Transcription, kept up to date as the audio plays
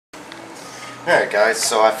Alright guys,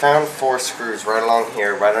 so I found 4 screws right along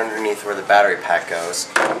here, right underneath where the battery pack goes,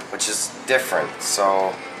 which is different.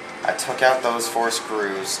 So I took out those 4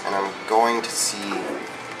 screws and I'm going to see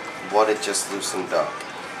what it just loosened up.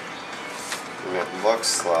 And it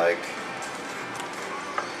looks like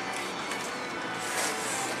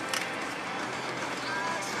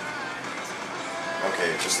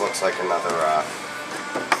okay, it just looks like another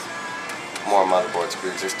more motherboard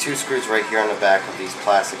screws. There's 2 screws right here on the back of these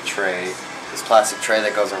plastic tray. This plastic tray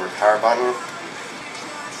that goes over the power button.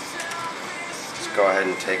 Just go ahead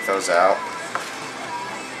and take those out.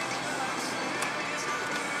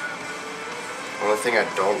 The only thing I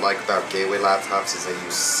don't like about Gateway laptops is they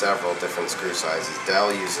use several different screw sizes.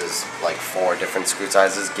 Dell uses like 4 different screw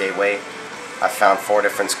sizes. Gateway, I found 4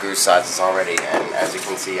 different screw sizes already, and as you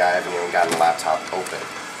can see, I haven't even gotten the laptop open.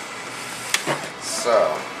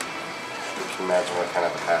 So, you can imagine what kind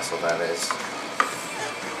of a hassle that is.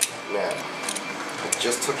 Now, I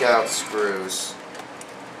just took out screws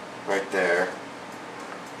right there.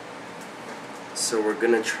 So we're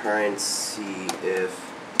gonna try and see if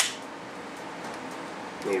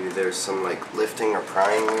maybe there's some like lifting or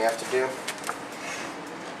prying we have to do.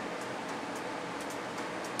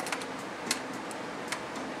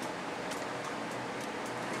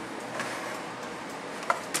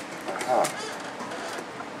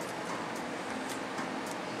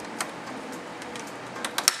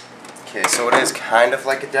 Okay, so it is kind of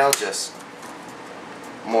like a Dell, just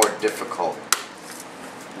more difficult.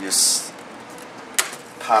 You just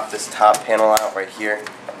pop this top panel out right here.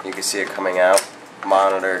 You can see it coming out.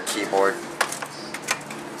 Monitor, keyboard.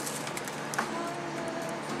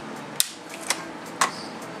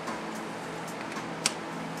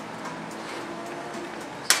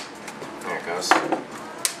 There it goes.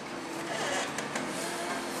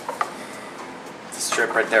 The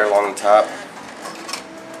strip right there along the top.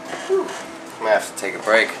 I'm gonna have to take a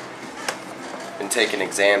break. Been taking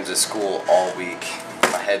exams at school all week.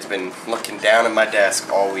 My head's been looking down at my desk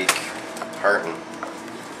all week, hurting.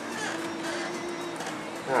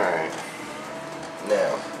 Alright.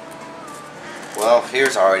 Now, well,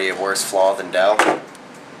 here's already a worse flaw than Dell.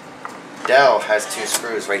 Dell has 2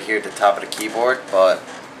 screws right here at the top of the keyboard, but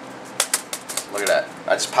look at that.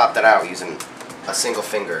 I just popped that out using a single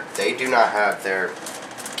finger. They do not have their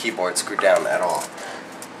keyboard screwed down at all.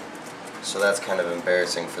 So that's kind of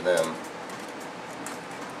embarrassing for them.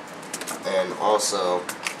 And also,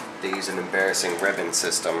 they use an embarrassing ribbon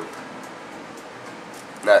system.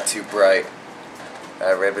 Not too bright.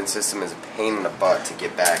 That ribbon system is a pain in the butt to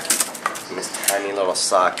get back in this tiny little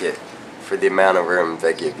socket for the amount of room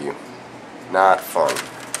they give you. Not fun.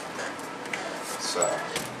 So,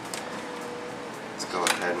 let's go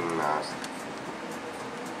ahead and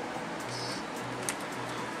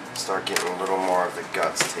start getting a little more of the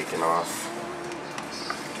guts taken off.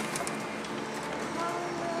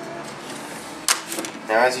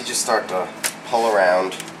 Now as you just start to pull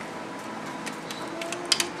around,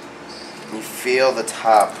 you feel the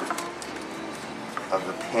top of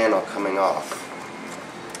the panel coming off.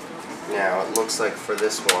 Now it looks like for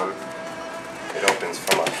this one, it opens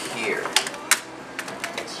from up here.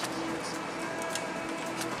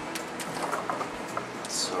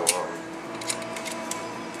 So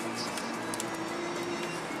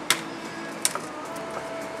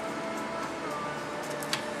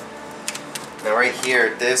now right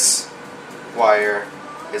here, this wire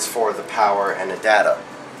is for the power and the data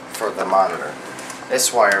for the monitor.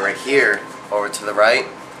 This wire right here, over to the right,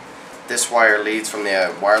 this wire leads from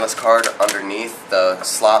the wireless card underneath, the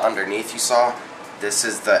slot underneath you saw. This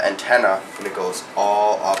is the antenna, and it goes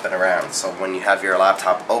all up and around. So when you have your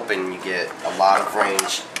laptop open, you get a lot of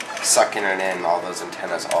range sucking it in, all those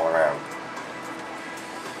antennas all around.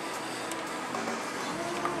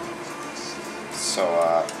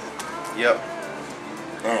 So, yep.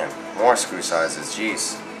 Man, more screw sizes,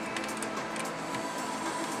 jeez.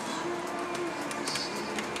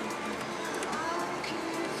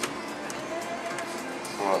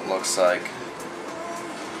 Well, it looks like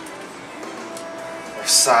they're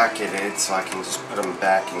socketed, so I can just put them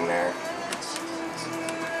back in there.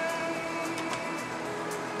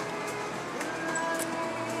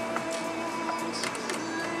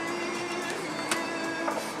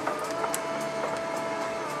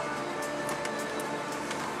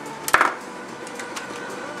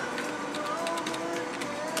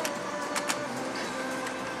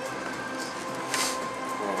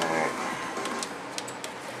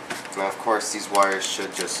 Now of course these wires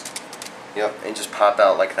should just, yep, and just pop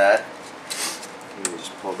out like that. And you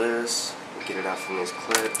just pull this, get it out from these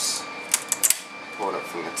clips, pull it up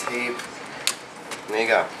from the tape, and there you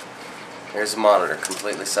go. Here's the monitor,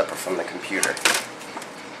 completely separate from the computer.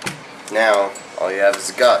 Now, all you have is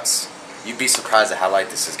the guts. You'd be surprised at how light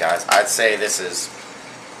this is, guys. I'd say this is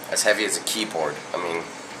as heavy as a keyboard. I mean,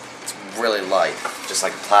 it's really light, just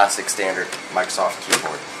like a plastic standard Microsoft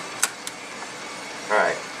keyboard.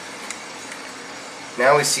 Alright.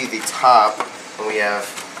 Now we see the top, and we have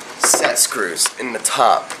set screws in the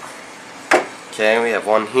top. Okay, we have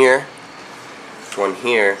one here, and one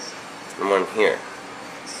here.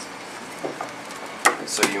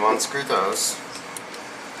 So you unscrew those,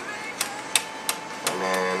 and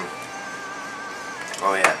then,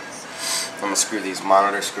 oh yeah, I'm going to screw these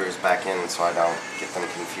monitor screws back in so I don't get them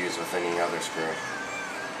confused with any other screw.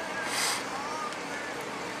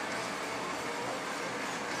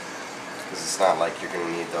 Because it's not like you're going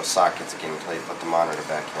to need those sockets again until you put the monitor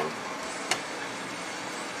back in.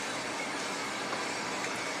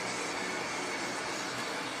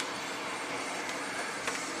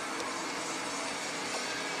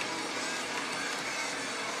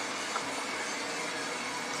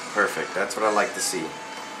 Perfect, that's what I like to see.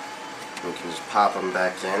 You can just pop them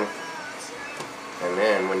back in, and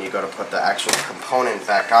then when you go to put the actual component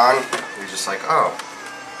back on, you're just like, oh,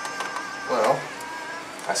 well,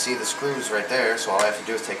 I see the screws right there, so all I have to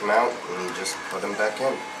do is take them out and just put them back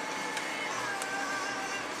in.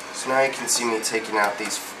 So now you can see me taking out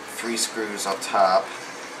these 3 screws up top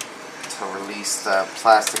to release the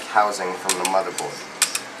plastic housing from the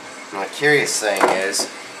motherboard. And the curious thing is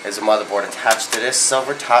the motherboard attached to this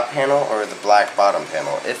silver top panel or the black bottom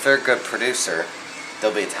panel? If they're a good producer,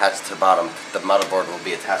 they'll be attached to the bottom. The motherboard will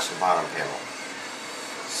be attached to the bottom panel.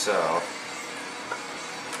 So,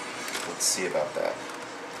 let's see about that.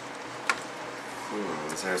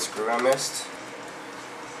 Is there a screw I missed?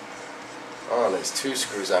 Oh, there's 2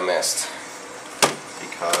 screws I missed.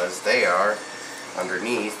 Because they are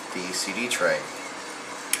underneath the CD tray.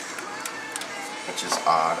 Which is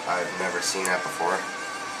odd. I've never seen that before.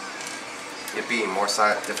 Yippee, more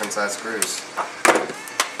different size screws.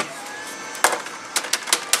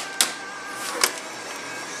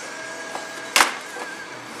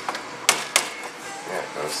 There it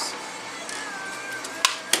goes.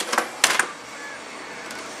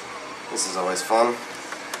 This is always fun.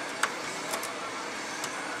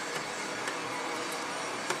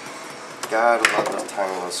 God, I love those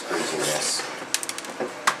tiny little screws in this.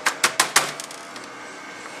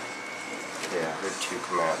 Yeah, I heard 2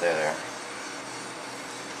 come out. There.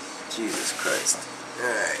 Jesus Christ.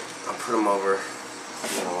 Alright, I'll put them over.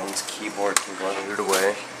 The other one's keyboard can go under the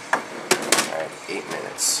way. Alright, 8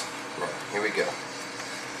 minutes. Now, here we go.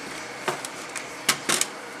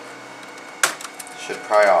 Should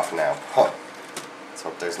pry off now. Huh. Let's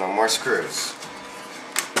hope there's no more screws.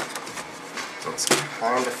 It's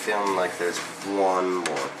kind of feeling like there's one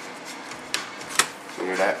more. You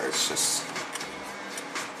hear that? Or it's just...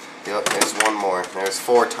 Yep, there's one more. There's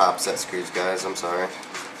 4 top set screws, guys. I'm sorry.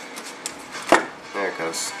 There it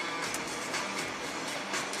goes.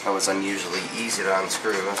 That was unusually easy to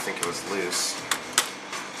unscrew. I think it was loose.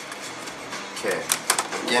 Okay.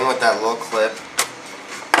 Again with that little clip,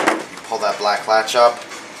 you pull that black latch up,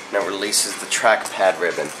 and it releases the trackpad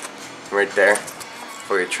ribbon. Right there.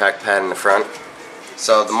 For your trackpad in the front.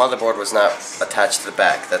 So the motherboard was not attached to the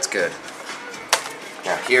back. That's good.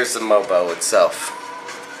 Now here's the Mobo itself.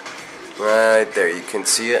 Right there, you can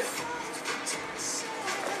see it.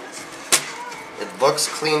 It looks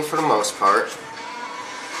clean for the most part.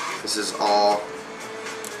 This is all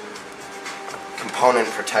component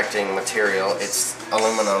protecting material. It's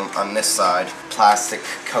aluminum on this side, plastic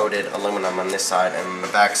coated aluminum on this side, and on the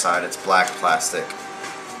back side it's black plastic.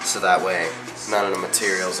 So that way none of the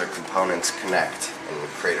materials or components connect and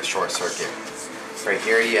create a short circuit. Right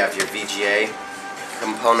here you have your VGA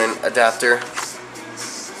component adapter.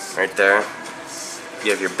 Right there.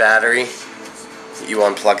 You have your battery. You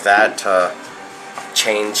unplug that to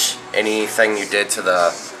change anything you did to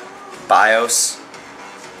the BIOS.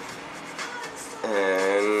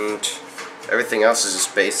 And everything else is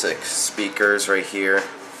just basic. Speakers right here.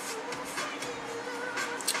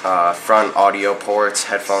 Front audio ports,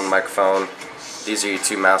 headphone, microphone. These are your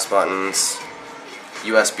 2 mouse buttons.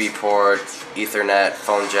 USB port, Ethernet,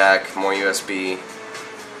 phone jack, more USB.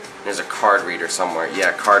 There's a card reader somewhere.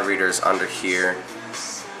 Yeah, card reader's under here.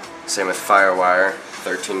 Same with Firewire,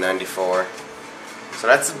 1394. So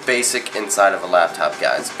that's the basic inside of a laptop,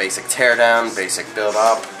 guys. Basic teardown, basic build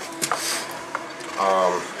up.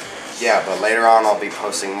 Yeah, but later on I'll be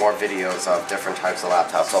posting more videos of different types of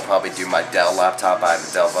laptops. I'll probably do my Dell laptop. I have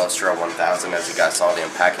a Dell Vostro 1000, as you guys saw the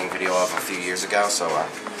unpacking video of a few years ago. So,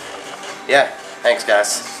 yeah, thanks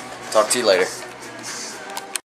guys. Talk to you later.